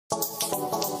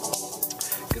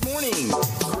morning,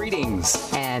 greetings,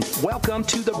 and welcome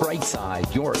to The Bright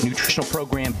Side, your nutritional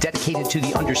program dedicated to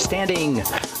the understanding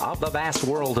of the vast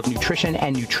world of nutrition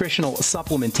and nutritional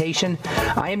supplementation.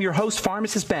 I am your host,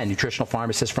 Pharmacist Ben, nutritional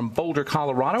pharmacist from Boulder,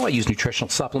 Colorado. I use nutritional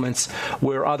supplements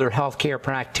where other healthcare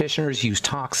practitioners use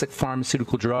toxic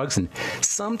pharmaceutical drugs and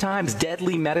sometimes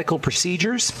deadly medical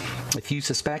procedures. If you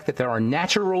suspect that there are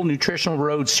natural nutritional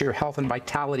roads to your health and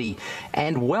vitality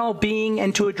and well-being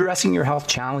and to addressing your health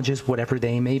challenges, whatever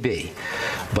they may be,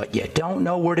 but you don't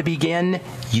know where to begin,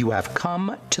 you have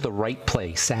come to the right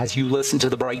place. As you listen to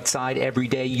The Bright Side every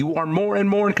day, you are more and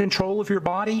more in control of your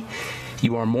body,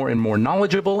 you are more and more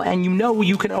knowledgeable, and you know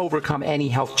you can overcome any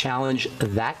health challenge.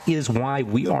 That is why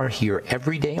we are here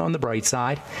every day on The Bright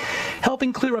Side,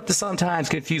 helping clear up the sometimes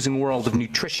confusing world of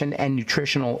nutrition and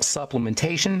nutritional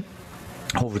supplementation.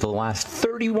 Over the last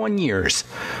 31 years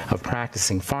of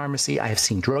practicing pharmacy, I have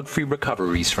seen drug-free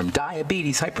recoveries from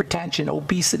diabetes, hypertension,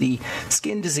 obesity,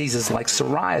 skin diseases like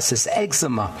psoriasis,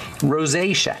 eczema,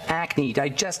 rosacea, acne,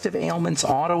 digestive ailments,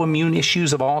 autoimmune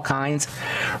issues of all kinds.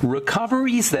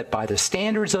 Recoveries that by the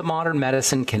standards of modern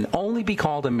medicine can only be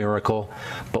called a miracle,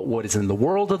 but what is in the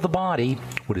world of the body,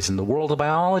 what is in the world of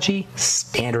biology,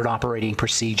 standard operating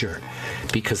procedure.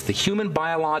 Because the human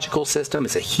biological system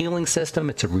is a healing system,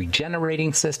 it's a regenerating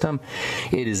system.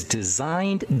 It is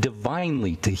designed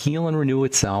divinely to heal and renew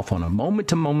itself on a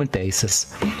moment-to-moment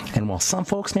basis. And while some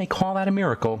folks may call that a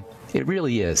miracle, it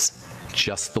really is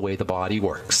just the way the body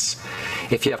works.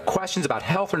 If you have questions about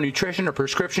health or nutrition or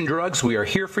prescription drugs, we are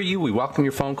here for you. We welcome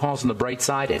your phone calls on The Bright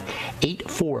Side at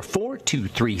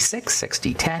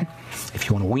 844-236-6010. If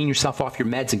you want to wean yourself off your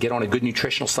meds and get on a good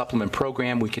nutritional supplement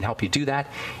program, we can help you do that.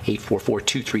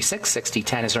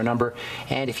 844-236-6010 is our number.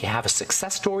 And if you have a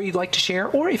success story you'd like to share,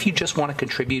 or if you just want to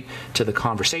contribute to the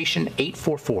conversation,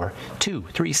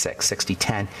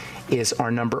 844-236-6010 is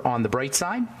our number on The Bright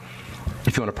Side.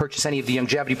 If you want to purchase any of the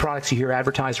longevity products you hear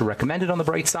advertised or recommended on The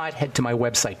Bright Side, head to my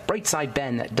website,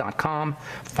 brightsideben.com,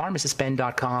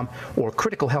 pharmacistben.com, or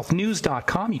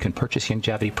criticalhealthnews.com. You can purchase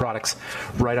longevity products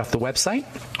right off the website,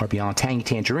 or Beyond Tangy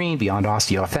Tangerine, Beyond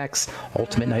OsteoFX,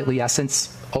 Ultimate Nightly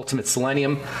Essence, Ultimate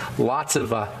Selenium. Lots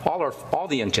of all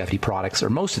the longevity products, or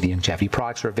most of the longevity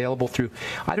products, are available through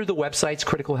either the websites,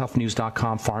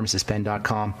 criticalhealthnews.com,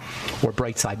 pharmacistben.com, or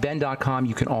brightsideben.com.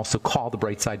 You can also call the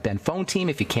Brightside Ben phone team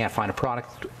if you can't find a product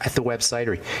at the website,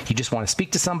 or you just want to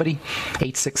speak to somebody.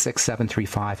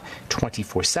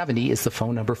 866-735-2470 is the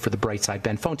phone number for the Brightside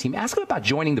Ben phone team. Ask them about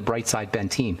joining the Brightside Ben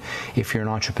team. If you're an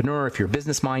entrepreneur, if you're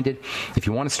business-minded, if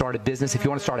you want to start a business, if you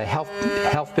want to start a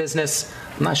health business,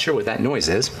 I'm not sure what that noise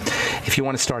is. If you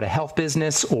want to start a health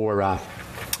business, or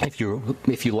if you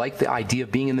like the idea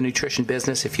of being in the nutrition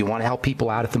business, if you want to help people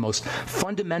out at the most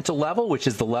fundamental level, which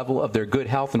is the level of their good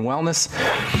health and wellness,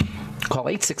 call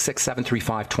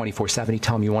 866-735-2470.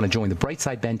 Tell them you want to join the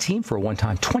Brightside Ben team for a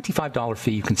one-time $25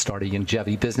 fee. You can start a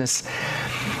longevity business.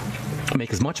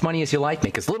 Make as much money as you like,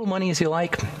 make as little money as you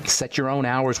like, set your own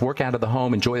hours, work out of the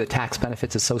home, enjoy the tax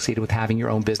benefits associated with having your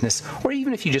own business, or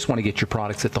even if you just want to get your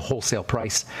products at the wholesale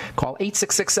price, call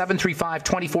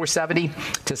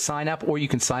 866-735-2470 to sign up, or you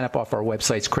can sign up off our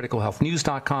websites,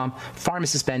 criticalhealthnews.com,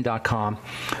 pharmacistben.com,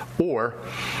 or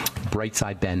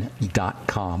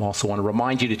brightsideben.com. Also want to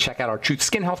remind you to check out our Truth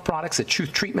Skin Health products at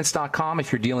truthtreatments.com.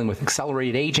 If you're dealing with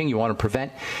accelerated aging, you want to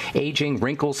prevent aging,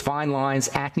 wrinkles, fine lines,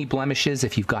 acne, blemishes.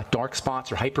 If you've got dark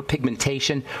spots or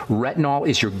hyperpigmentation, retinol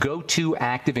is your go-to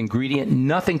active ingredient.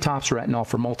 Nothing tops retinol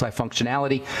for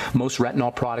multifunctionality. Most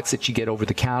retinol products that you get over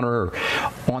the counter are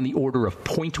on the order of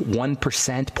 0.1%,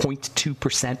 0.2%,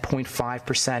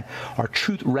 0.5%. Our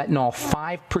Truth Retinol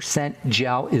 5%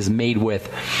 gel is made with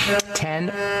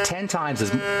 10 times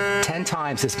as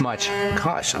much,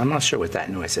 gosh, I'm not sure what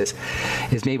that noise is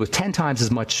made with 10 times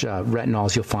as much retinol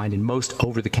as you'll find in most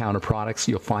over-the-counter products.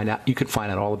 You can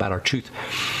find out all about our Truth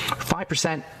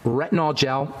 5% retinol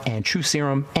gel and Truth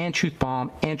Serum and Truth Balm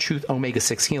and Truth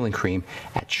Omega-6 Healing Cream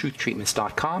at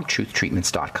truthtreatments.com,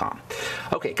 truthtreatments.com.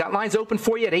 Okay, got lines open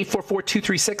for you at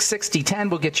 844-236-6010.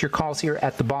 We'll get to your calls here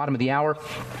at the bottom of the hour.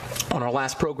 On our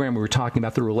last program, we were talking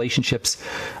about the relationship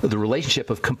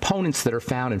of components that are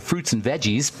found in fruits and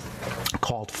veggies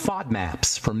called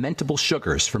FODMAPs, fermentable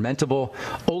sugars, fermentable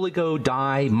oligo,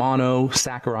 di, mono,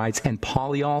 saccharides, and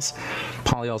polyols.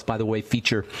 Polyols, by the way,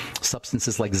 feature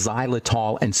substances like xylitol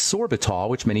xylitol and sorbitol,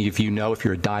 which many of you know if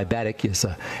you're a diabetic is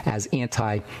as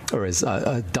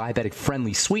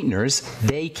diabetic-friendly sweeteners.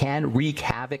 They can wreak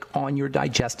havoc on your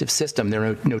digestive system.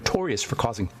 They're notorious for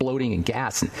causing bloating and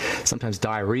gas and sometimes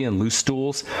diarrhea and loose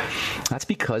stools. That's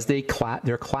because they're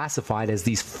classified as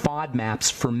these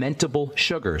FODMAPs, fermentable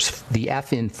sugars. The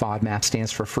F in FODMAP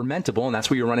stands for fermentable, and that's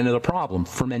where you run into the problem.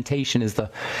 Fermentation is the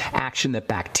action that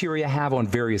bacteria have on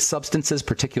various substances,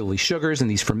 particularly sugars, and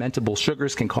these fermentable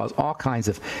sugars can cause all kinds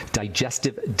of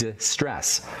digestive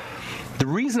distress. The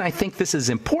reason I think this is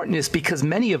important is because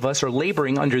many of us are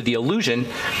laboring under the illusion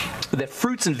that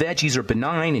fruits and veggies are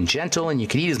benign and gentle, and you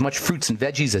can eat as much fruits and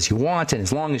veggies as you want, and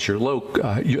as long as you're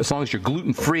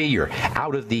gluten-free, you're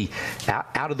out of the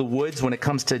woods when it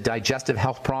comes to digestive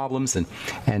health problems and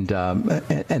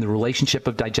the relationship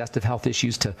of digestive health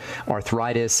issues to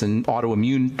arthritis and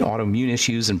autoimmune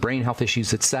issues and brain health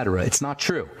issues, etc. It's not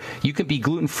true. You can be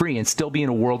gluten-free and still be in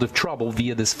a world of trouble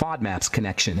via this FODMAPs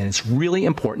connection, and it's really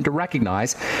important to recognize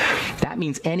that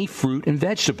means any fruit and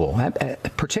vegetable,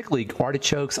 particularly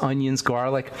artichokes, onions,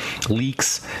 garlic,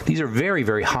 leeks. These are very,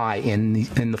 very high in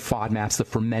the FODMAPs, the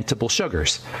fermentable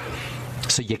sugars.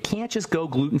 So you can't just go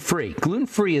gluten-free.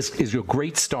 Gluten-free is a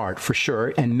great start for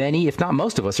sure, and many, if not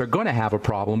most of us, are going to have a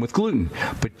problem with gluten.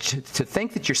 But to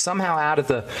think that you're somehow out of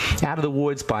the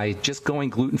woods by just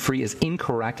going gluten-free is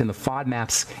incorrect, and the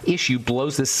FODMAPs issue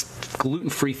blows this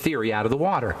gluten-free theory out of the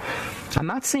water. I'm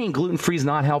not saying gluten-free is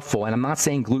not helpful, and I'm not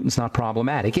saying gluten's not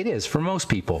problematic. It is for most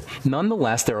people.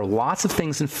 Nonetheless, there are lots of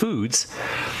things in foods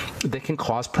that can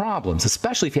cause problems,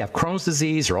 especially if you have Crohn's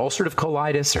disease or ulcerative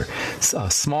colitis or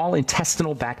small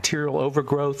intestinal bacterial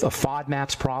overgrowth. A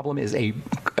FODMAPs problem is a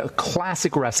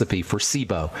classic recipe for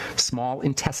SIBO, small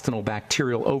intestinal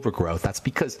bacterial overgrowth. That's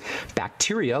because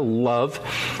bacteria love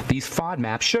these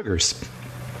FODMAP sugars,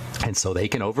 and so they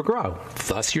can overgrow.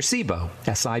 Thus your SIBO,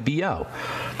 S-I-B-O.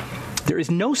 There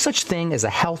is no such thing as a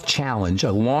health challenge,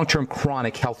 a long-term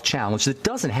chronic health challenge that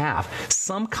doesn't have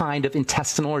some kind of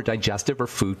intestinal or digestive or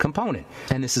food component.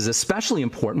 And this is especially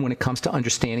important when it comes to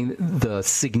understanding the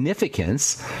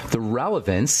significance, the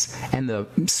relevance, and the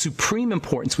supreme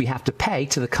importance we have to pay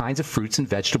to the kinds of fruits and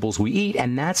vegetables we eat.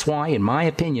 And that's why, in my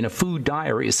opinion, a food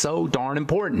diary is so darn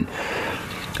important.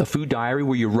 A food diary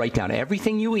where you write down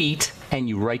everything you eat and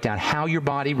you write down how your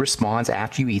body responds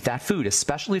after you eat that food,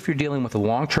 especially if you're dealing with a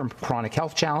long-term chronic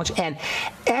health challenge, and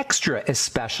extra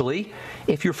especially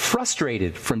if you're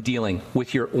frustrated from dealing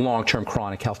with your long-term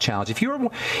chronic health challenge. If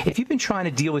you've been trying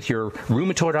to deal with your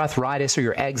rheumatoid arthritis or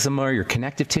your eczema or your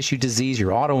connective tissue disease,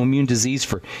 your autoimmune disease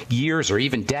for years or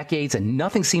even decades, and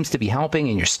nothing seems to be helping,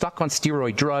 and you're stuck on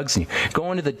steroid drugs, and you're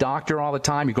going to the doctor all the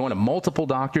time, you're going to multiple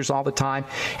doctors all the time,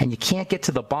 and you can't get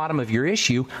to the bottom of your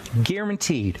issue,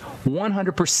 guaranteed,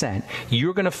 100%,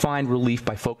 you're going to find relief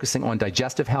by focusing on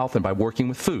digestive health and by working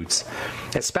with foods,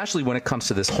 especially when it comes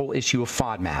to this whole issue of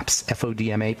FODMAPs,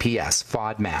 F-O-D-M-A-P-S,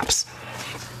 FODMAPs.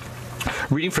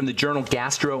 Reading from the journal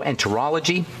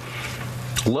Gastroenterology,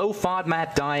 low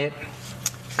FODMAP diet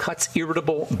cuts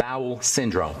irritable bowel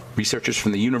syndrome. Researchers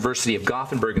from the University of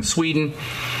Gothenburg in Sweden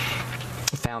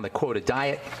found that, quote, a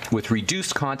diet with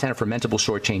reduced content of fermentable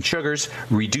short-chain sugars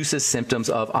reduces symptoms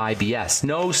of IBS.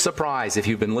 No surprise if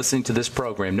you've been listening to this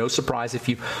program. No surprise if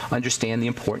you understand the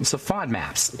importance of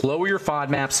FODMAPs. Lower your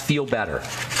FODMAPs, feel better,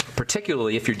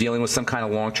 particularly if you're dealing with some kind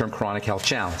of long-term chronic health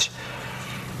challenge.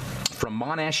 From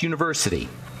Monash University,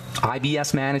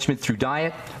 IBS management through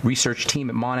diet. Research team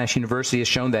at Monash University has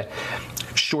shown that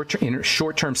in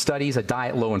short-term studies, a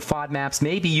diet low in FODMAPs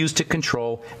may be used to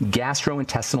control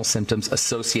gastrointestinal symptoms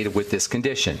associated with this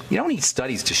condition. You don't need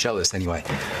studies to show this anyway.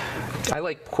 I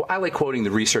like quoting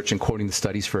the research and quoting the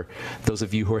studies for those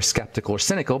of you who are skeptical or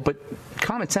cynical, but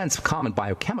common sense, common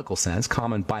biochemical sense,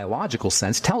 common biological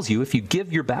sense tells you if you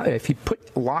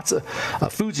put lots of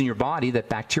foods in your body that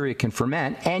bacteria can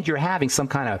ferment and you're having some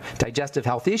kind of digestive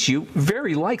health issue,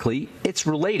 very likely it's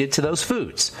related to those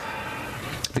foods.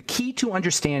 The key to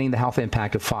understanding the health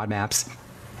impact of FODMAPs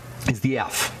is the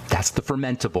F. That's the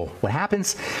fermentable. What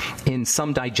happens in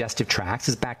some digestive tracts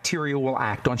is bacteria will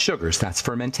act on sugars. That's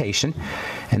fermentation.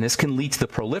 And this can lead to the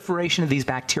proliferation of these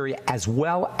bacteria as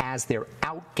well as their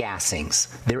outgassings,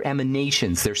 their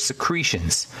emanations, their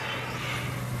secretions.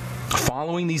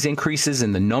 Following these increases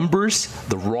in the numbers,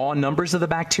 the raw numbers of the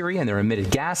bacteria and their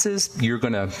emitted gases,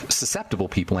 susceptible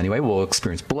people anyway, will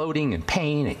experience bloating and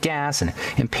pain and gas and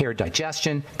impaired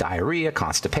digestion, diarrhea,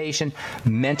 constipation.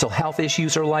 Mental health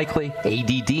issues are likely.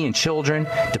 ADD in children,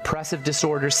 depressive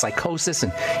disorders, psychosis,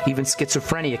 and even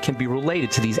schizophrenia can be related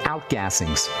to these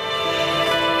outgassings.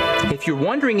 If you're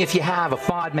wondering if you have a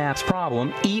FODMAPs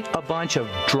problem, eat a bunch of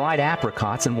dried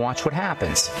apricots and watch what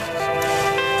happens.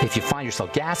 If you find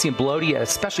yourself gassy and bloated,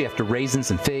 especially after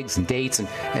raisins and figs and dates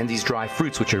and these dry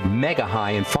fruits, which are mega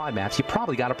high in FODMAPs, you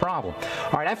probably got a problem.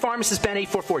 All right, I'm Pharmacist Ben.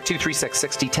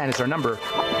 844-236-6010 is our number.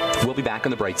 We'll be back on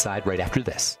the bright side right after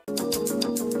this.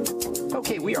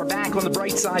 Okay, we are back on the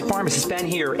bright side. Pharmacist Ben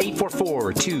here.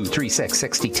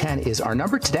 844-236-6010 is our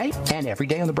number today and every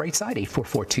day on the bright side.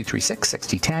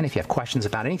 844-236-6010. If you have questions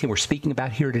about anything we're speaking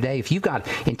about here today, if you've got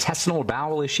intestinal or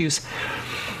bowel issues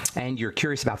and you're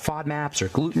curious about FODMAPs or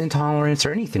gluten intolerance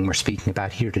or anything we're speaking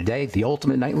about here today, the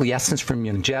Ultimate Nightly Essence from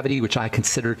Longevity, which I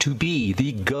consider to be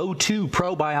the go-to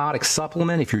probiotic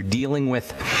supplement if you're dealing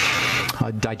with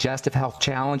digestive health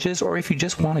challenges, or if you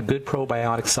just want a good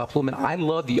probiotic supplement. I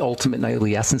love the Ultimate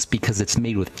Nightly Essence because it's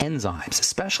made with enzymes,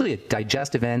 especially a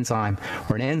digestive enzyme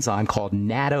or an enzyme called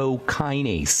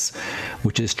nattokinase,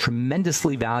 which is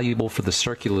tremendously valuable for the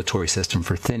circulatory system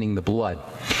for thinning the blood.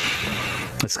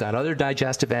 It's got other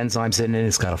digestive enzymes in it.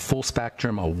 It's got a full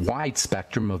spectrum, a wide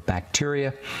spectrum of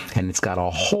bacteria, and it's got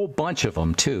a whole bunch of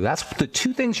them too. That's the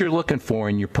two things you're looking for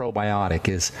in your probiotic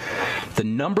is the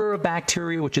number of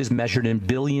bacteria, which is measured in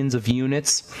billions of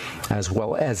units, as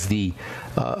well as the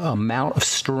amount of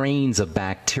strains of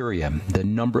bacteria, the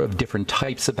number of different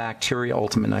types of bacteria.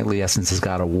 Ultimate Nightly Essence has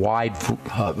got a wide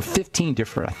 15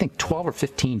 different, I think 12 or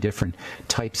 15 different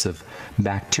types of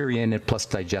bacteria in it, plus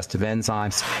digestive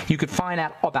enzymes. You could find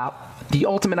out about the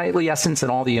Ultimate Nightly Essence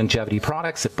and all the longevity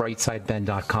products at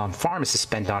brightsideben.com,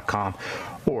 pharmacistben.com,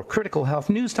 or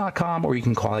criticalhealthnews.com, or you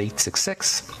can call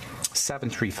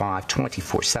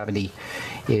 866-735-2470.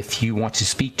 If you want to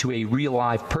speak to a real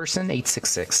live person,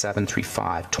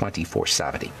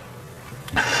 866-735-2470.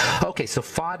 Okay, so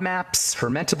FODMAPs,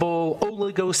 fermentable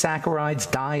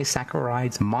oligosaccharides,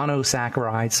 disaccharides,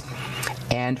 monosaccharides,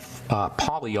 and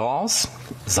polyols,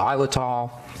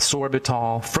 xylitol,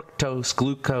 sorbitol, fructose,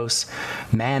 glucose,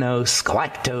 mannose,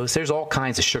 galactose. There's all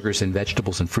kinds of sugars in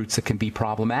vegetables and fruits that can be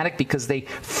problematic because they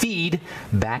feed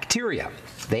bacteria.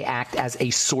 They act as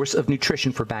a source of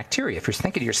nutrition for bacteria. If you're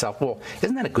thinking to yourself, well,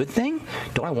 isn't that a good thing?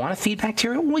 Do I want to feed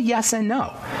bacteria? Well, yes and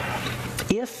no.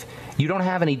 If you don't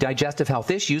have any digestive health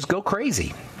issues, go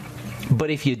crazy. But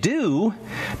if you do,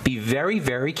 be very,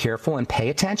 very careful and pay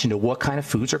attention to what kind of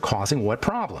foods are causing what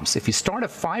problems. If you start a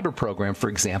fiber program, for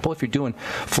example, if you're doing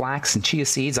flax and chia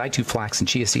seeds, I do flax and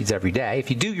chia seeds every day. If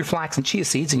you do your flax and chia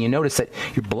seeds and you notice that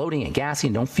you're bloating and gassy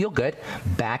and don't feel good,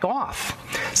 back off.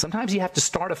 Sometimes you have to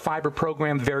start a fiber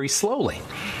program very slowly.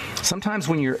 Sometimes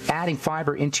when you're adding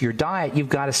fiber into your diet, you've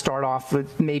got to start off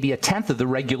with maybe a tenth of the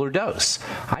regular dose.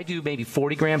 I do maybe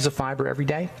 40 grams of fiber every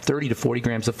day, 30 to 40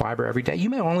 grams of fiber every day.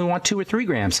 You may only want 2 or 3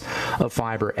 grams of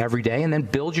fiber every day, and then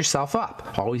build yourself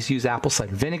up. Always use apple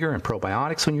cider vinegar and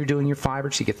probiotics when you're doing your fiber,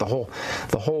 so you get the whole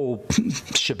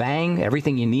shebang,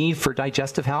 everything you need for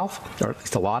digestive health, or at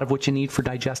least a lot of what you need for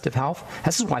digestive health.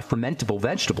 This is why fermentable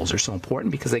vegetables are so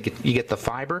important, because you get the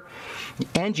fiber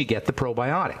and you get the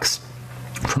probiotics.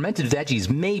 Fermented veggies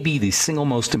may be the single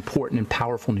most important and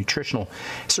powerful nutritional,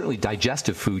 certainly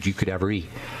digestive food you could ever eat.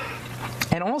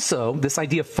 And also, this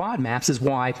idea of FODMAPs is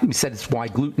why we said it's why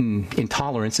gluten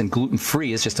intolerance and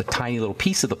gluten-free is just a tiny little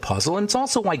piece of the puzzle, and it's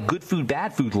also why good food,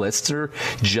 bad food lists are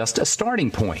just a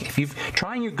starting point. If you're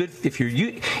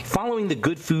following the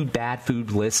good food, bad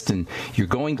food list, and you're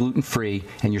going gluten-free,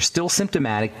 and you're still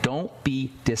symptomatic, don't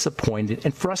be disappointed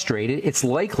and frustrated. It's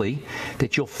likely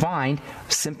that you'll find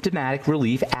symptomatic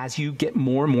relief as you get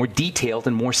more and more detailed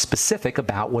and more specific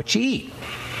about what you eat.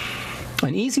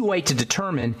 An easy way to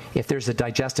determine if there's a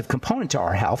digestive component to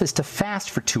our health is to fast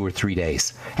for 2 or 3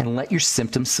 days and let your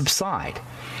symptoms subside.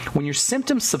 When your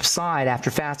symptoms subside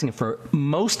after fasting, and for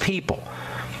most people,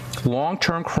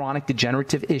 long-term chronic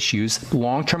degenerative issues,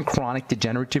 long-term chronic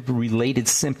degenerative related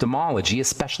symptomology,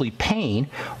 especially pain,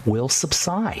 will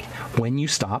subside when you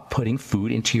stop putting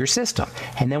food into your system.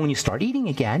 And then when you start eating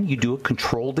again, you do a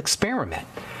controlled experiment.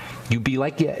 You be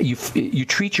like you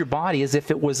treat your body as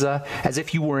if it was as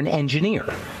if you were an engineer.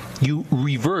 You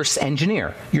reverse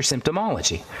engineer your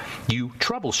symptomology. You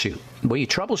troubleshoot. The way you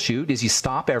troubleshoot is you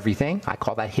stop everything. I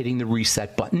call that hitting the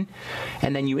reset button,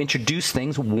 and then you introduce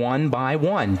things one by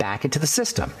one back into the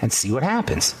system and see what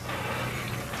happens.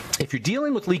 If you're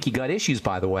dealing with leaky gut issues,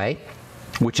 by the way,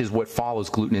 which is what follows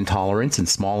gluten intolerance and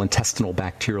small intestinal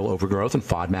bacterial overgrowth and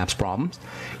FODMAPs problems,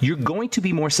 you're going to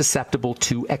be more susceptible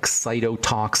to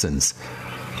excitotoxins.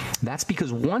 That's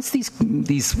because once these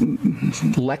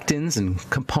lectins and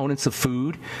components of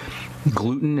food,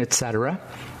 gluten, etc.,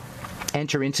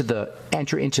 enter into the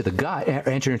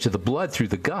blood through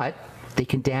the gut, they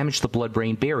can damage the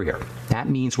blood-brain barrier. That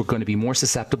means we're going to be more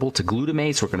susceptible to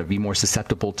glutamates. We're going to be more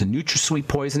susceptible to NutraSweet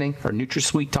poisoning or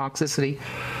NutraSweet toxicity,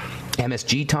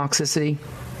 MSG toxicity.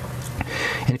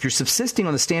 And if you're subsisting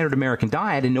on the standard American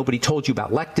diet and nobody told you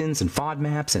about lectins and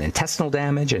FODMAPs and intestinal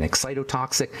damage and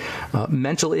excitotoxic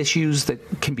mental issues that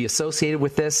can be associated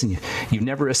with this, and you've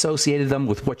never associated them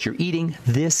with what you're eating,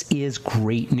 this is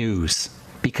great news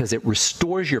because it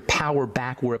restores your power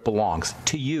back where it belongs,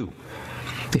 to you.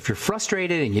 If you're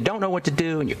frustrated and you don't know what to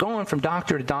do and you're going from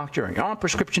doctor to doctor and you're on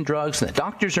prescription drugs and the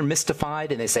doctors are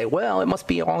mystified and they say, well, it must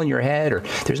be all in your head or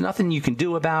there's nothing you can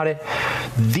do about it.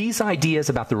 These ideas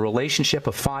about the relationship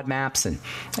of FODMAPs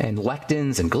and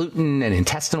lectins and gluten and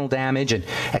intestinal damage and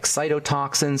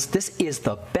excitotoxins, this is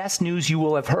the best news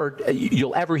you'll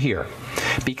ever hear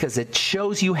because it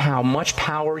shows you how much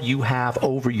power you have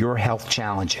over your health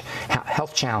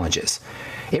challenges.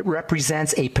 It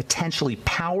represents a potentially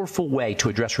powerful way to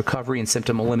address recovery and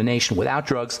symptom elimination without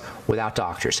drugs, without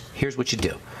doctors. Here's what you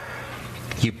do.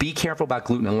 You be careful about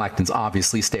gluten and lectins,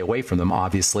 obviously. Stay away from them,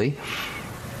 obviously.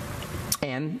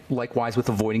 And likewise with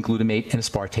avoiding glutamate and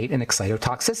aspartate and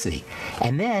excitotoxicity.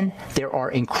 And then there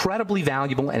are incredibly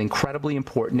valuable and incredibly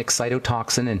important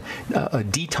excitotoxin and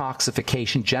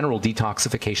detoxification, general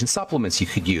detoxification supplements you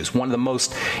could use. One of the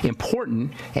most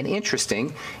important and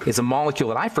interesting is a molecule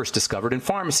that I first discovered in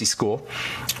pharmacy school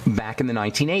back in the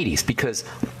 1980s because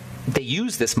they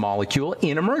use this molecule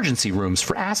in emergency rooms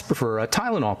for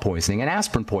Tylenol poisoning and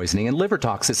aspirin poisoning and liver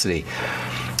toxicity.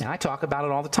 And I talk about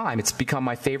it all the time. It's become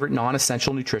my favorite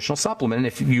non-essential nutritional supplement. And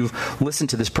if you've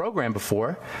listened to this program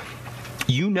before,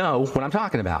 you know what I'm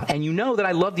talking about. And you know that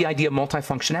I love the idea of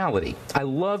multifunctionality. I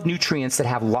love nutrients that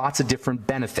have lots of different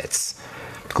benefits.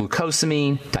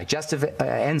 Glucosamine, digestive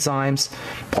enzymes,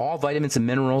 all vitamins and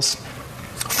minerals,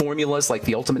 formulas like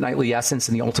the Ultimate Nightly Essence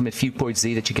and the Ultimate Fucoid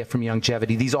Z that you get from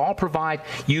Longevity. These all provide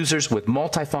users with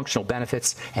multifunctional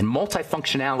benefits, and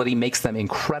multifunctionality makes them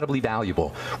incredibly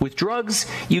valuable. With drugs,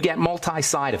 you get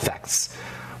multi-side effects.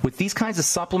 With these kinds of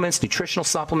supplements, nutritional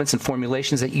supplements and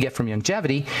formulations that you get from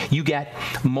Longevity, you get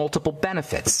multiple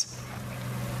benefits.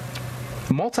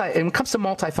 When it comes to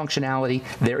multifunctionality,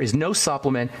 there is no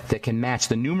supplement that can match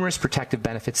the numerous protective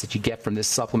benefits that you get from this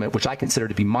supplement, which I consider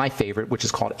to be my favorite, which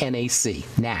is called NAC,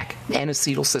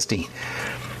 N-acetylcysteine.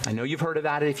 I know you've heard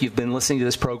about it if you've been listening to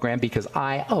this program because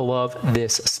I love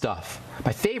this stuff.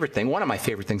 One of my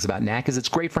favorite things about NAC is it's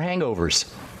great for hangovers.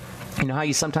 You know how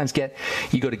you sometimes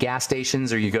you go to gas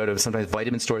stations or you go to sometimes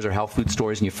vitamin stores or health food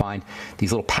stores and you find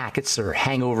these little packets or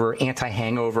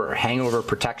anti-hangover or hangover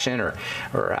protection or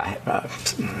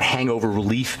hangover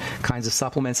relief kinds of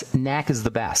supplements. NAC is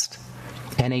the best.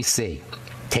 NAC.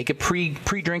 Take it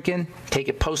pre-drinking, take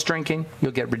it post-drinking,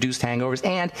 you'll get reduced hangovers.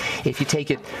 And if you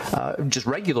take it just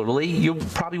regularly, you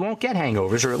probably won't get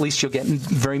hangovers, or at least you'll get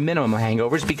very minimum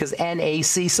hangovers because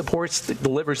NAC supports the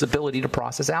liver's ability to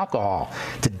process alcohol,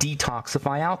 to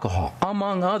detoxify alcohol,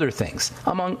 among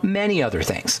many other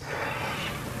things.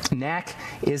 NAC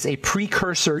is a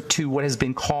precursor to what has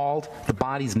been called the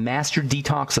body's master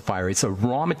detoxifier. It's a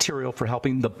raw material for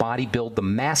helping the body build the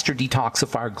master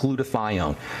detoxifier,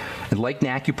 glutathione. And like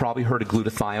NAC, you probably heard of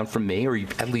glutathione from me, or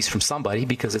at least from somebody,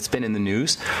 because it's been in the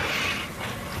news.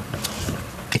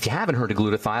 If you haven't heard of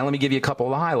glutathione, let me give you a couple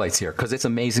of the highlights here, because it's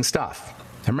amazing stuff.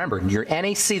 And remember, your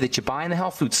NAC that you buy in the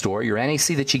health food store, your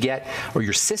NAC that you get, or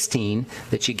your cysteine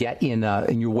that you get in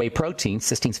your whey protein,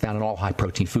 cysteine's found in all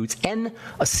high-protein foods.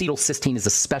 N-acetylcysteine is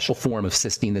a special form of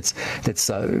cysteine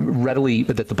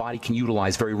that the body can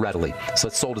utilize very readily. So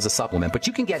it's sold as a supplement. But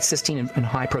you can get cysteine in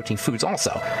high-protein foods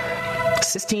also.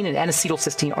 Cysteine and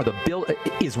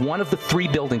N-acetylcysteine is one of the three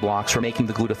building blocks for making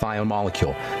the glutathione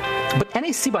molecule. But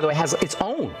NAC, by the way, has its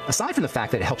own, aside from the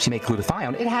fact that it helps you make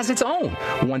glutathione, it has its own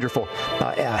wonderful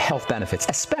health benefits,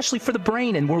 especially for the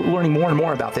brain, and we're learning more and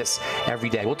more about this every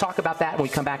day. We'll talk about that when we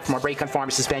come back from our break on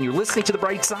Pharmacist Ben. You're listening to The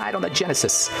Bright Side on the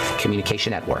Genesis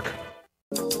Communication Network.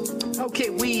 Okay,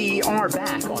 we are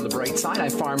back on The Bright Side. I'm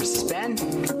Pharmacist Ben.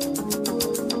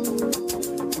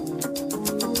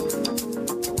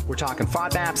 We're talking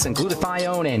FODMAPs and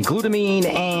glutathione and glutamine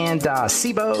and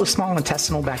SIBO, small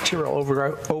intestinal bacterial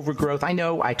overgrowth. I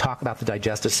know I talk about the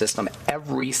digestive system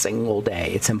every single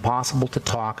day. It's impossible to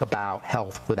talk about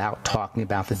health without talking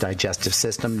about the digestive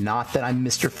system. Not that I'm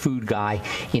Mr. Food Guy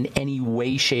in any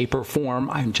way, shape, or form.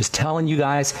 I'm just telling you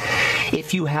guys,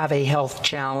 if you have a health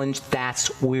challenge,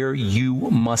 that's where you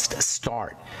must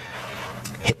start.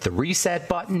 Hit the reset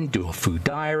button, do a food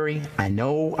diary. I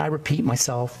know I repeat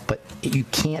myself, but you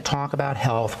can't talk about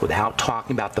health without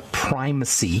talking about the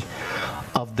primacy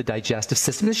of the digestive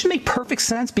system. This should make perfect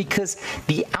sense because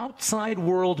the outside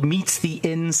world meets the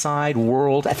inside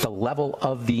world at the level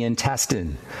of the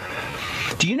intestine.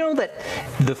 Do you know that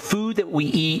the food that we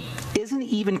eat is isn't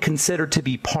even considered to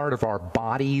be part of our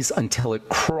bodies until it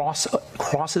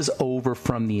crosses over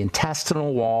from the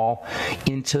intestinal wall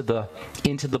into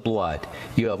the blood.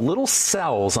 You have little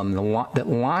cells that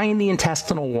line the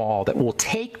intestinal wall that will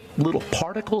take little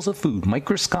particles of food,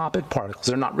 microscopic particles.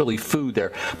 They're not really food,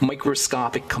 they're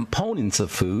microscopic components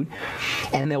of food,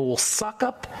 and they will suck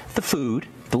up the food,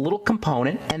 the little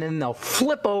component, and then they'll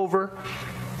flip over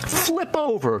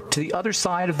to the other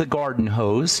side of the garden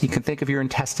hose. You can think of your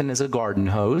intestine as a garden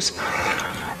hose.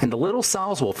 And the little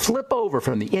cells will flip over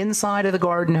from the inside of the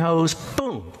garden hose,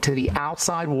 boom, to the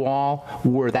outside wall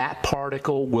where that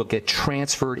particle will get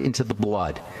transferred into the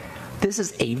blood. This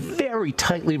is a very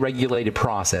tightly regulated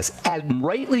process, and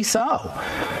rightly so.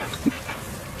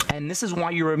 And this is why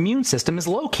your immune system is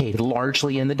located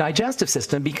largely in the digestive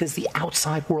system, because the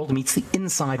outside world meets the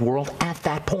inside world at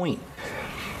that point.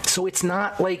 So it's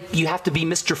not like you have to be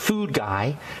Mr. Food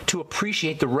Guy to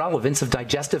appreciate the relevance of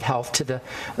digestive health to the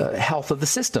health of the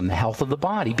system, the health of the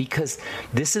body, because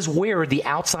this is where the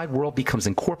outside world becomes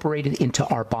incorporated into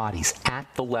our bodies at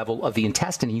the level of the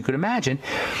intestine. And you could imagine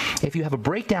if you have a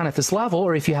breakdown at this level,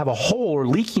 or if you have a hole or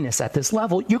leakiness at this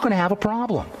level, you're going to have a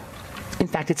problem. In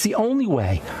fact, it's the only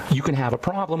way you can have a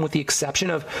problem, with the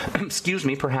exception of, excuse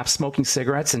me, perhaps smoking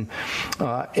cigarettes and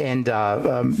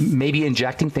maybe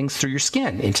injecting things through your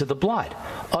skin into the blood.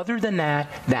 Other than that,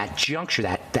 that juncture,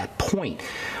 that point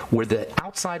where the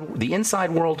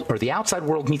inside world or the outside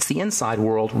world meets the inside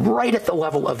world, right at the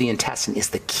level of the intestine,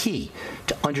 is the key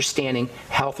to understanding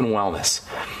health and wellness.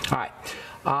 All right.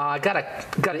 I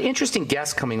got an interesting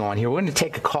guest coming on here. We're going to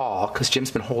take a call because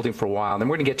Jim's been holding for a while. And then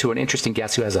we're going to get to an interesting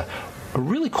guest who has a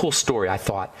really cool story. I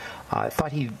thought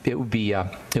it would be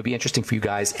interesting for you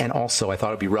guys, and also I thought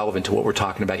it would be relevant to what we're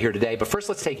talking about here today. But first,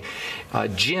 let's take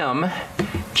Jim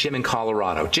in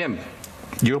Colorado. Jim,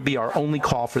 you'll be our only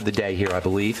call for the day here, I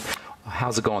believe.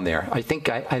 How's it going there? I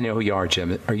think I know who you are,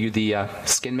 Jim. Are you the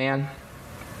skin man?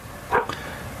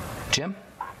 Jim?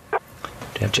 Do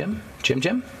you have Jim?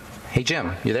 Jim? Hey,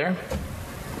 Jim, you there?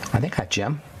 I think I have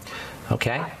Jim.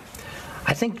 Okay.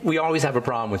 I think we always have a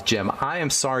problem with Jim. I am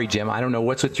sorry, Jim. I don't know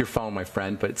what's with your phone, my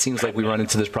friend, but it seems like we run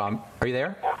into this problem. Are you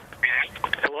there?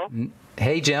 Hello?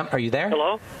 Hey, Jim. Are you there?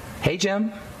 Hello? Hey,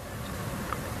 Jim.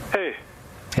 Hey.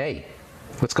 Hey.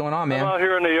 What's going on, man? I'm out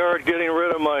here in the yard getting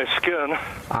rid of my skin.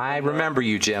 I remember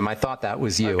you, Jim. I thought that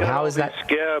was you. How is that?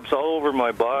 Scabs all over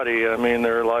my body. I mean,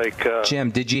 they're like...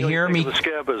 Jim, did you hear me? The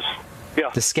scab is... Yeah.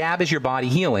 The scab is your body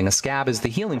healing. A scab is the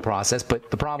healing process,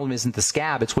 but the problem isn't the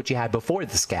scab. It's what you had before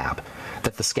the scab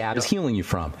that the scab is healing you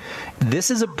from. This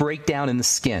is a breakdown in the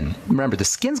skin. Remember, the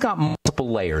skin's got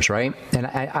multiple layers, right? And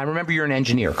I remember you're an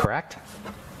engineer, correct?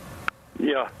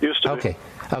 Yeah, used to be.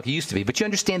 Okay, used to be. But you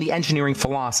understand the engineering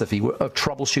philosophy of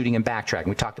troubleshooting and backtracking.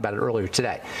 We talked about it earlier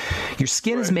today. Your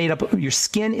skin is made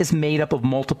up of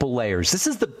multiple layers. This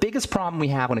is the biggest problem we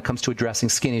have when it comes to addressing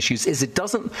skin issues, is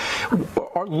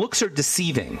our looks are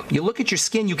deceiving. You look at your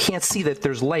skin, you can't see that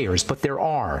there's layers, but there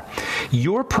are.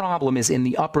 Your problem is in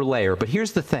the upper layer. But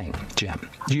here's the thing, Jim.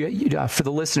 For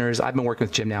the listeners, I've been working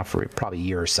with Jim now for probably a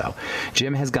year or so.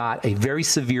 Jim has got a very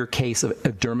severe case of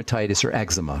dermatitis or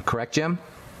eczema. Correct, Jim?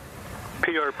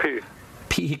 PRP.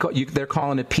 They're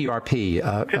calling it PRP.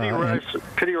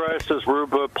 Pityriasis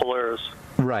rubra pilaris.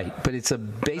 Right, but it's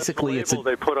basically that's the label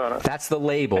they put on it. That's the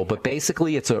label, but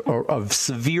basically it's a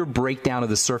severe breakdown of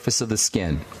the surface of the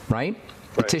skin, right?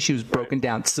 The tissue is broken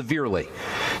down severely.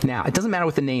 Now, it doesn't matter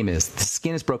what the name is. The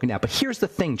skin is broken down. But here's the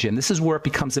thing, Jim. This is where it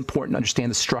becomes important to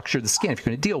understand the structure of the skin if you're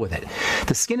going to deal with it.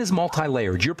 The skin is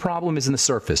multi-layered. Your problem is in the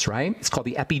surface, right? It's called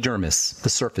the epidermis, the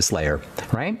surface layer,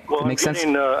 right? Well, I'm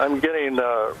getting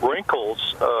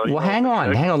wrinkles. Well, hang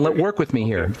on. Work with me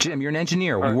here. Jim, you're an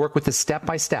engineer. We work with this step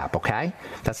by step, okay?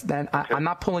 I'm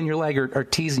not pulling your leg or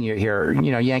teasing you here,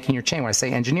 yanking your chain when I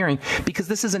say engineering, because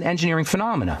this is an engineering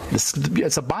phenomena. It's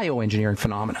a bioengineering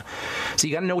phenomena. So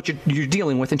you got to know what you're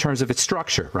dealing with in terms of its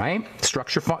structure, right?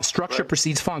 Structure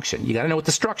precedes function. You got to know what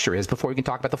the structure is before we can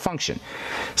talk about the function.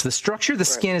 So the structure of the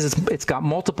skin is it's got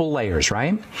multiple layers,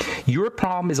 right? Your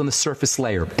problem is on the surface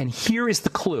layer. And here is the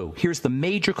clue. Here's the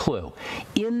major clue.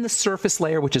 In the surface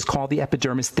layer, which is called the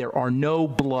epidermis, there are no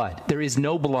blood. There is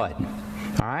no blood.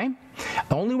 All right?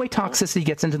 The only way toxicity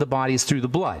gets into the body is through the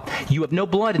blood. You have no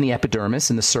blood in the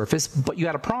epidermis, in the surface, but you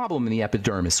got a problem in the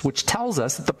epidermis, which tells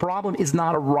us that the problem is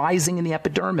not arising in the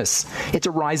epidermis. It's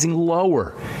arising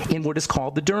lower in what is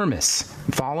called the dermis.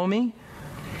 Follow me?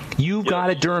 You've got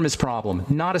a dermis problem,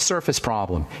 not a surface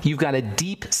problem. You've got a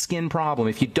deep skin problem.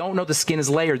 If you don't know the skin is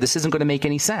layered, this isn't going to make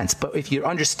any sense. But if you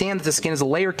understand that the skin is a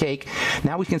layer cake,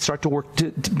 now we can start to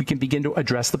we can begin to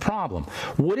address the problem.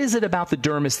 What is it about the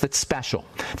dermis that's special?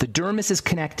 The dermis is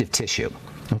connective tissue.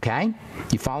 Okay?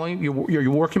 You following?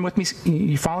 You're working with me?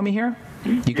 You follow me here?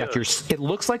 You got your. It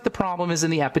looks like the problem is in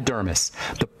the epidermis,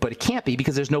 but it can't be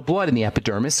because there's no blood in the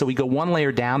epidermis. So we go one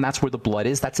layer down. That's where the blood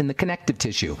is. That's in the connective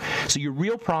tissue. So your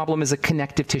real problem is a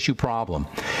connective tissue problem.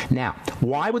 Now,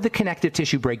 why would the connective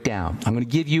tissue break down? I'm going to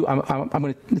give you. I'm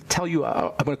going to tell you.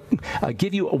 I'm going to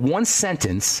give you one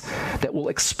sentence that will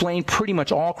explain pretty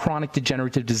much all chronic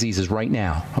degenerative diseases right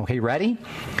now. Okay, ready?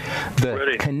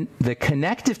 The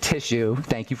connective tissue.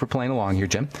 Thank you for playing along here,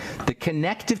 Jim. The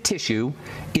connective tissue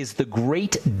is the great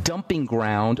dumping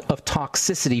ground of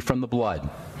toxicity from the blood.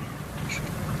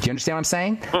 Do you understand what I'm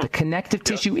saying? The connective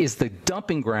tissue is the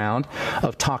dumping ground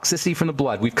of toxicity from the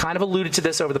blood. We've kind of alluded to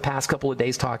this over the past couple of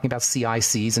days talking about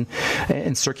CICs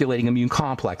and circulating immune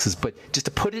complexes. But just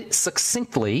to put it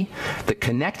succinctly, the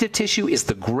connective tissue is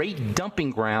the great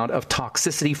dumping ground of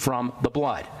toxicity from the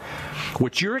blood.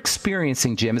 What you're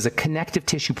experiencing, Jim, is a connective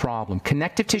tissue problem.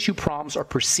 Connective tissue problems are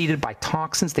preceded by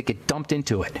toxins that get dumped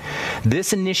into it.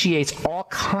 This initiates all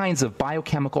kinds of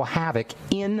biochemical havoc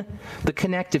in the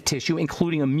connective tissue,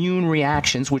 including immune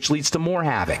reactions, which leads to more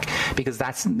havoc because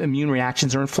immune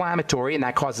reactions are inflammatory, and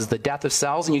that causes the death of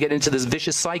cells, and you get into this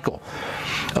vicious cycle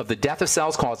of the death of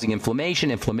cells causing inflammation,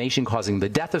 inflammation causing the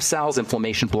death of cells,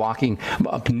 inflammation blocking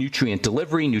nutrient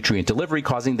delivery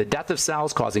causing the death of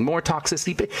cells, causing more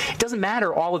toxicity. But it doesn't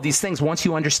matter all of these things once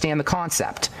you understand the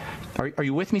concept. Are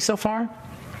you with me so far?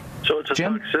 So it's a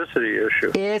toxicity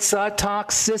issue. It's a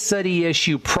toxicity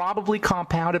issue, probably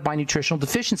compounded by nutritional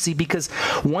deficiency, because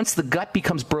once the gut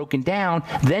becomes broken down,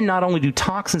 then not only do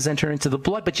toxins enter into the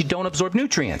blood, but you don't absorb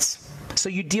nutrients. So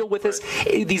you deal with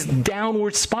these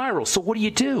downward spirals. So what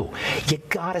do? You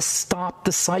got to stop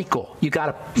the cycle. You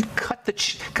got to cut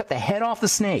the head off the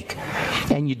snake.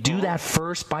 And you do that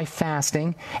first by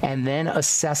fasting and then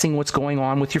assessing what's going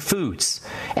on with your foods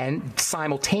and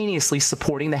simultaneously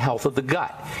supporting the health of the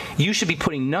gut. You should be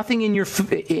putting nothing in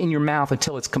your mouth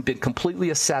until it's been completely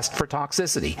assessed for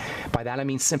toxicity. By that I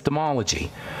mean symptomology.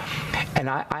 And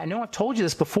I know I've told you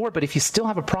this before, but if you still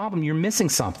have a problem, you're missing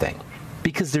something.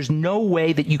 Because there's no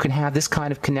way that you can have this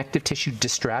kind of connective tissue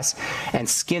distress and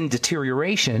skin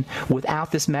deterioration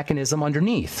without this mechanism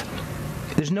underneath.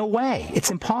 There's no way.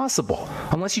 It's impossible.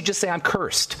 Unless you just say, I'm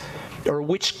cursed. Or a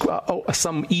witch,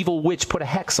 some evil witch put a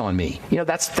hex on me. You know,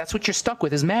 that's what you're stuck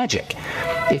with is magic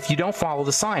if you don't follow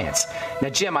the science. Now,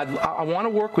 Jim, I want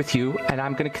to work with you, and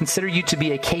I'm going to consider you to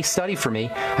be a case study for me.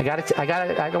 I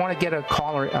want to get a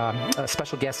caller, a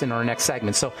special guest in our next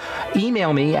segment. So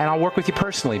email me, and I'll work with you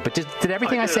personally. But did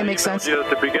everything I say make sense? You at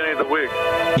the beginning of the week.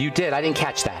 You did. I didn't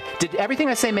catch that. Did everything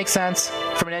I say make sense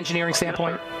from an engineering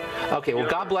standpoint? Yes, okay, well,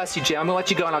 God bless you, Jim. I'm going to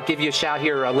let you go, and I'll give you a shout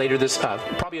here later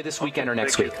probably this weekend or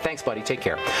next week. Thanks, buddy. Take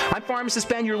care. I'm Pharmacist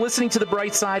Ben. You're listening to The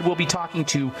Bright Side. We'll be talking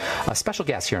to a special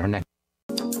guest here on next.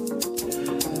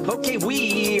 Okay,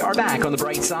 we are back on The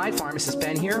Bright Side. Pharmacist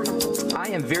Ben here. I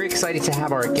am very excited to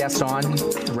have our guest on,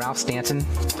 Ralph Stanton.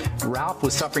 Ralph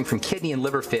was suffering from kidney and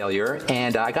liver failure,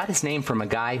 and I got his name from a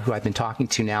guy who I've been talking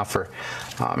to now for,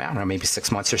 I don't know, maybe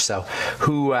 6 months or so,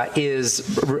 who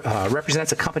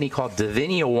represents a company called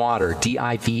Divinia Water,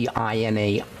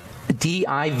 Divinia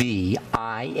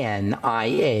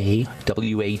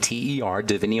Water,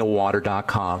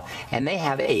 diviniawater.com, and they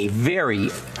have a very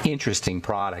interesting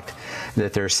product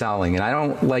that they're selling. And I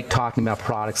don't like talking about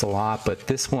products a lot, but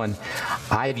this one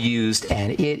I've used,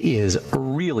 and it is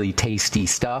really tasty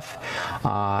stuff.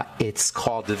 It's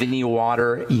called Divinia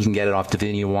Water. You can get it off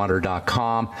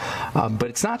diviniawater.com. But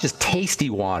it's not just tasty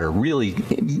water, really,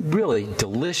 really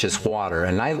delicious water.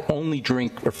 And I only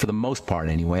drink, or for the most part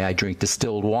anyway, I drink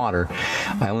distilled water.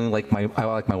 I like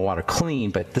my water clean,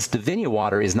 but this Divinia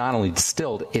water is not only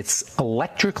distilled, it's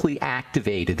electrically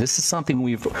activated. This is something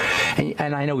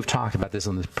and I know we've talked about this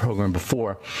on this program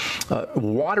before.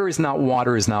 Water is not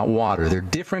water is not water. There are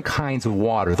different kinds of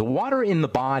water. The water in the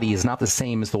body is not the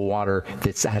same as the water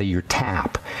that's out of your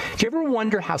tap. Do you ever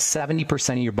wonder how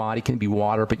 70% of your body can be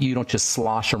water, but you don't just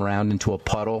slosh around into a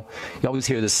puddle? You always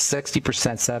hear this 60%,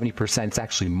 70%. It's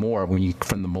actually more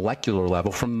from the molecular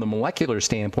level. From the molecular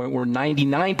standpoint, we're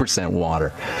 99%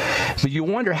 water. But you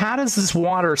wonder, how does this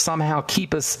water somehow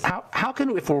keep us, how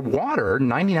can, if we're water,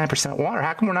 99% water,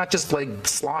 how come we're not just like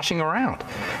sloshing around?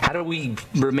 How do we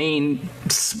remain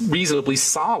reasonably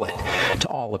solid to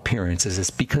all appearances? It's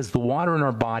because the water in in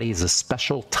our body is a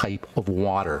special type of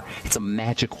water. It's a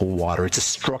magical water. It's a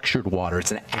structured water.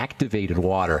 It's an activated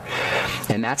water.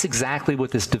 And that's exactly what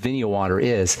this Divinia water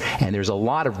is. And there's a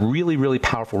lot of really, really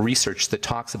powerful research that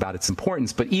talks about its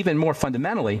importance. But even more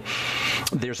fundamentally,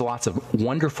 there's lots of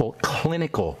wonderful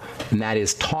clinical, and that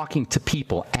is talking to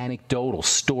people, anecdotal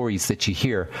stories that you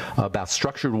hear about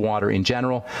structured water in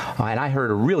general. And I heard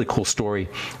a really cool story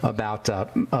about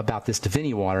this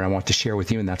Divinia water I want to share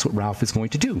with you, and that's what Ralph is going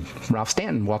to do. Ralph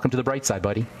Stanton, welcome to the Bright Side,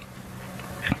 buddy.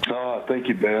 Thank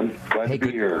you, Ben. Glad to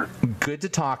be here. Good to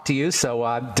talk to you. So,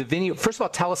 Divinia, first of all,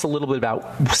 tell us a little bit about,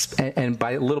 and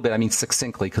by a little bit I mean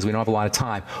succinctly, because we don't have a lot of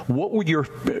time. What were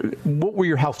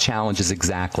your health challenges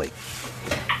exactly?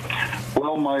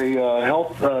 Well, my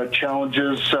health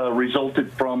challenges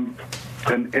resulted from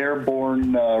an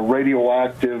airborne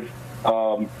radioactive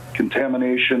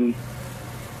contamination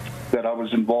that I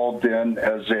was involved in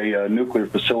as a nuclear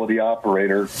facility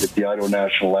operator at the Idaho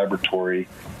National Laboratory.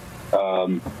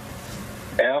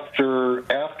 After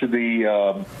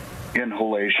the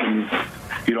inhalation,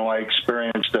 I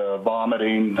experienced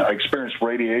vomiting. I experienced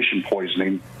radiation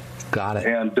poisoning. Got it.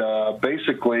 And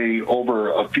basically,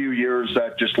 over a few years,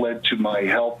 that just led to my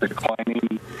health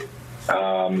declining.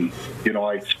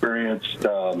 I experienced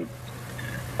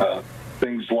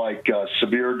things like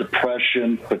severe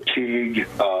depression, fatigue,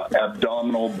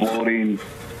 abdominal bloating,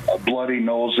 bloody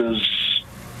noses.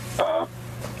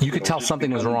 You could tell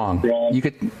something was wrong. You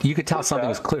could tell something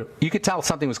was clear. You could tell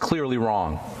something was clearly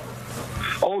wrong.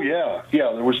 Oh yeah,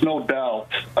 there was no doubt,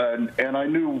 and I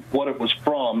knew what it was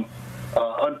from.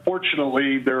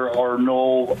 Unfortunately, there are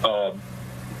no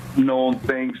known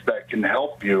things that can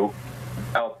help you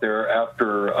out there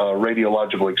after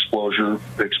radiological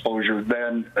exposure.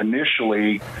 Then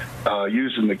initially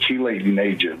using the chelating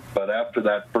agent, but after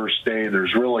that first day,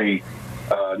 there's really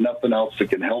nothing else that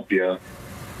can help you.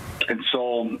 And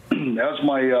so, as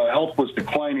my health was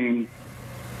declining,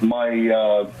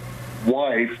 my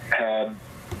wife had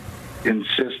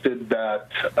insisted that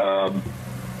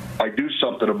I do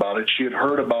something about it. She had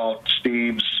heard about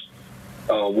Steve's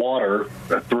water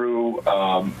through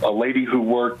a lady who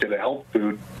worked at a health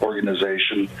food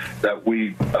organization that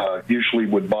we usually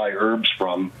would buy herbs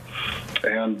from.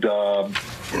 And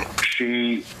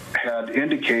she had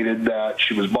indicated that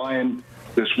she was buying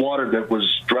this water that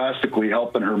was drastically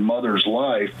helping her mother's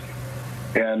life,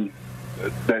 and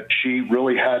that she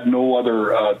really had no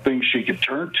other thing she could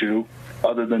turn to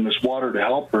other than this water to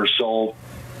help her. So,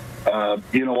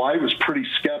 I was pretty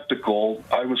skeptical.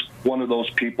 I was one of those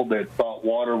people that thought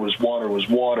water was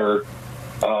water.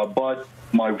 But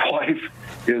my wife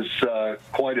is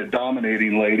quite a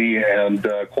dominating lady and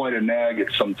quite a nag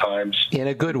at sometimes. In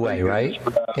a good way, right?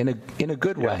 In a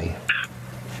good way.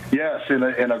 Yes, in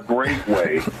a great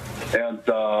way. And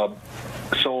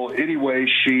so anyway,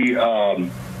 she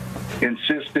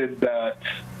insisted that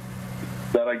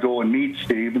I go and meet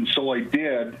Steve, and so I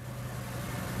did.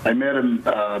 I met him,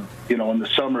 in the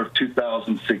summer of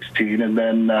 2016, and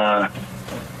then I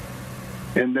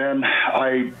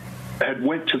had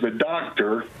went to the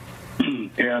doctor,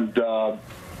 and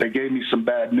they gave me some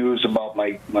bad news about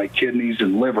my kidneys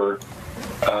and liver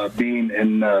being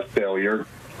in failure.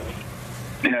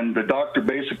 And the doctor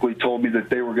basically told me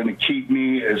that they were going to keep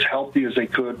me as healthy as they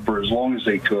could for as long as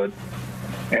they could.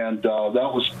 And that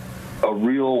was a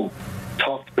real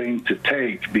tough thing to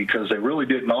take, because they really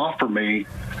didn't offer me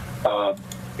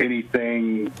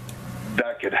anything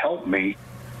that could help me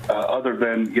other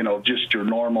than, just your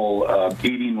normal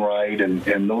eating right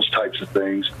and those types of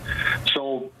things.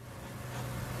 So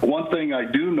one thing I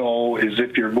do know is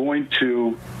if you're going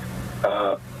to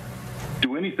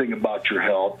do anything about your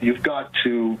health, you've got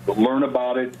to learn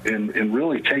about it and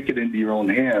really take it into your own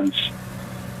hands.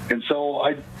 And so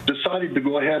I decided to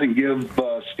go ahead and give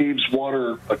Steve's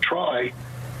water a try.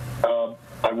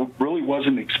 I really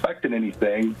wasn't expecting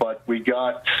anything, but we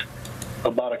got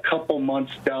about a couple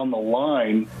months down the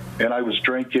line, and I was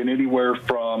drinking anywhere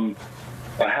from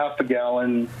a half a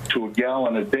gallon to a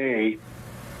gallon a day.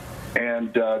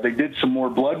 And they did some more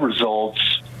blood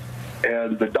results,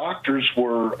 and the doctors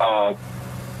were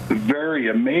very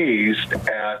amazed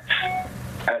at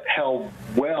how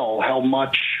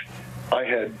much I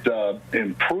had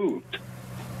improved.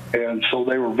 And so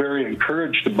they were very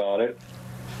encouraged about it.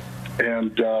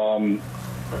 And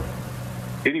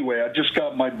anyway, I just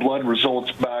got my blood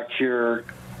results back here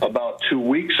about 2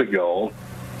 weeks ago,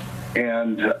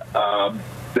 and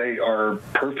they are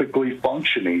perfectly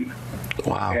functioning.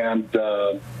 Wow. And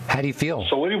how do you feel?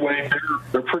 So anyway,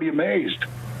 they're pretty amazed.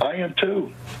 I am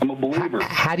too. I'm a believer.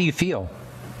 How do you feel?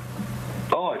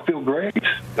 Oh, I feel great.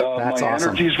 My awesome.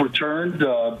 energy's returned.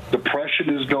 Depression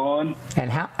is gone. And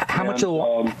how much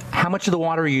of the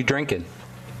water are you drinking?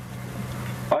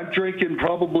 I'm drinking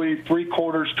probably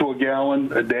 3/4 to a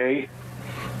gallon a day.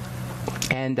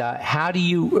 And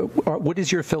what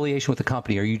is your affiliation with the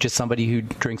company? Are you just somebody who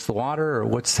drinks the water, or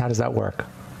how does that work?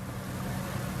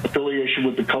 Affiliation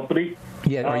with the company?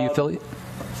 Yeah, are you affiliated?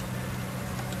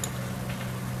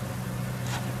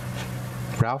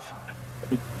 Ralph?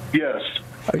 Yes.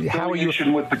 How are you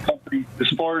with the company as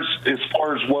far as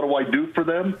what do I do for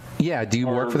them? Yeah, do you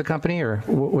work for the company, or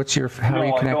what's your? How are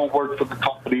you connected? I don't work for the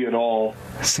company at all.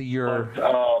 So you're.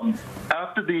 But,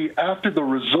 after the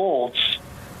results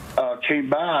came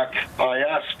back, I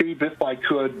asked Steve if I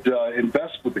could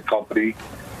invest with the company,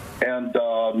 and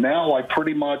now I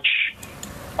pretty much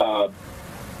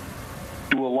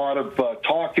do a lot of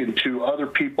talking to other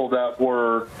people that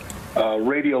were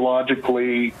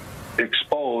radiologically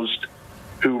exposed,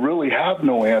 who really have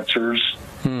no answers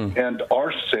and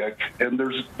are sick, and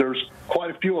there's quite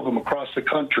a few of them across the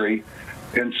country,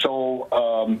 and so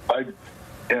I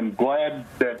am glad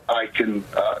that I can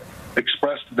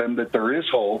express to them that there is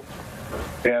hope,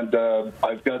 and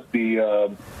I've got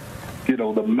the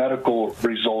the medical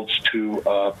results to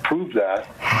prove that.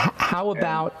 How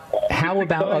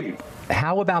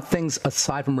about things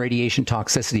aside from radiation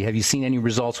toxicity? Have you seen any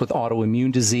results with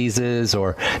autoimmune diseases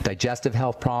or digestive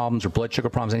health problems or blood sugar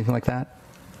problems, anything like that?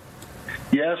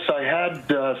 Yes, I had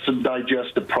some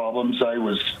digestive problems. I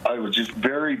was just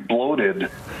very bloated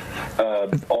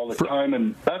all the time,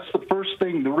 and that's the first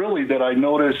thing really that I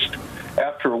noticed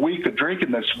after a week of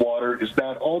drinking this water, is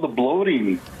that all the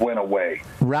bloating went away.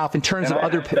 Ralph, in terms of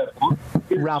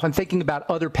Ralph, I'm thinking about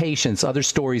other patients, other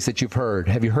stories that you've heard.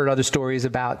 Have you heard other stories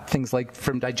about things like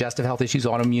from digestive health issues,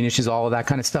 autoimmune issues, all of that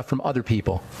kind of stuff from other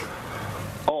people?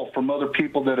 Oh, from other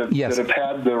people that have Yes. that have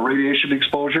had the radiation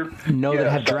exposure? No, Yes,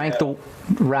 that have drank the...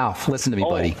 Ralph, listen to me,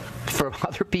 buddy. From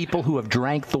other people who have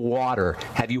drank the water,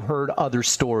 have you heard other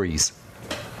stories?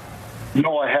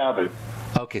 No, I haven't.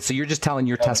 Okay, so you're just telling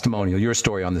your testimonial, your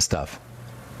story on this stuff.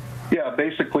 Yeah,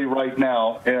 basically right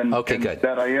now, and good.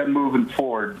 That I am moving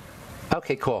forward.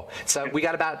 Okay, cool. So we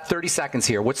got about 30 seconds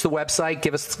here. What's the website?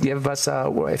 Give us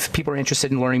if people are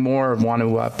interested in learning more or want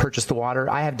to purchase the water.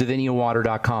 I have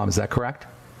diviniawater.com. Is that correct?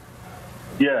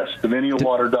 Yes,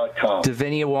 diviniawater.com.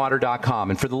 Diviniawater.com.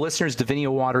 And for the listeners, Divinia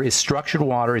Water is structured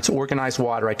water. It's organized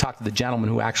water. I talked to the gentleman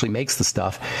who actually makes the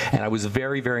stuff, and I was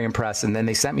very, very impressed. And then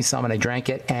they sent me some, and I drank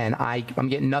it, and I'm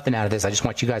getting nothing out of this. I just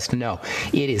want you guys to know.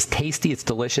 It is tasty. It's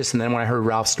delicious. And then when I heard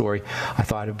Ralph's story, I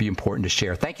thought it would be important to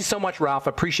share. Thank you so much, Ralph. I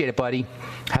appreciate it, buddy.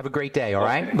 Have a great day, all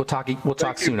right? We'll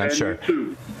talk soon, I'm sure. You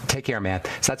too. Take care, man.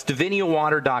 So that's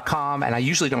diviniawater.com, and I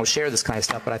usually don't share this kind of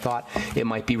stuff, but I thought it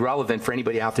might be relevant for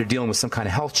anybody out there dealing with some kind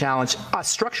of health challenge.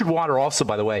 Structured water also,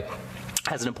 by the way,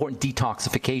 has an important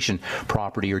detoxification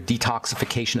property or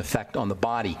detoxification effect on the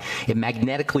body. It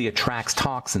magnetically attracts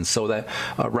toxins, so that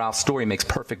Ralph's story makes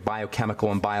perfect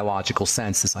biochemical and biological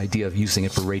sense, this idea of using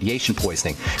it for radiation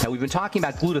poisoning. Now, we've been talking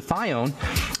about glutathione,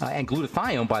 and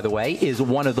glutathione, by the way, is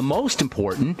one of the most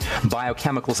important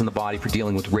biochemicals in the body for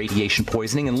dealing with radiation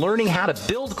poisoning, and learning how to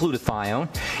build glutathione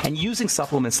and using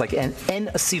supplements like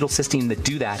N-acetylcysteine that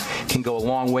do that can go a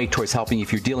long way towards helping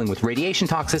if you're dealing with radiation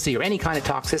toxicity or any kind of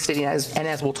toxicity. And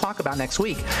as we'll talk about next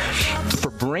week,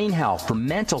 for brain health, for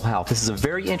mental health, this is a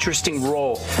very interesting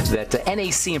role that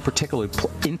NAC in particular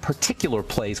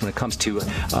plays when it comes to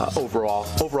overall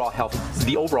health,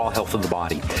 the overall health of the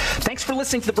body. Thanks for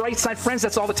listening to The Bright Side, friends.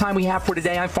 That's all the time we have for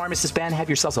today. I'm Pharmacist Ben. Have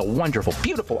yourselves a wonderful,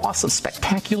 beautiful, awesome,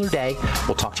 spectacular day.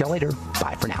 We'll talk to y'all later.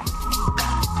 Bye for now.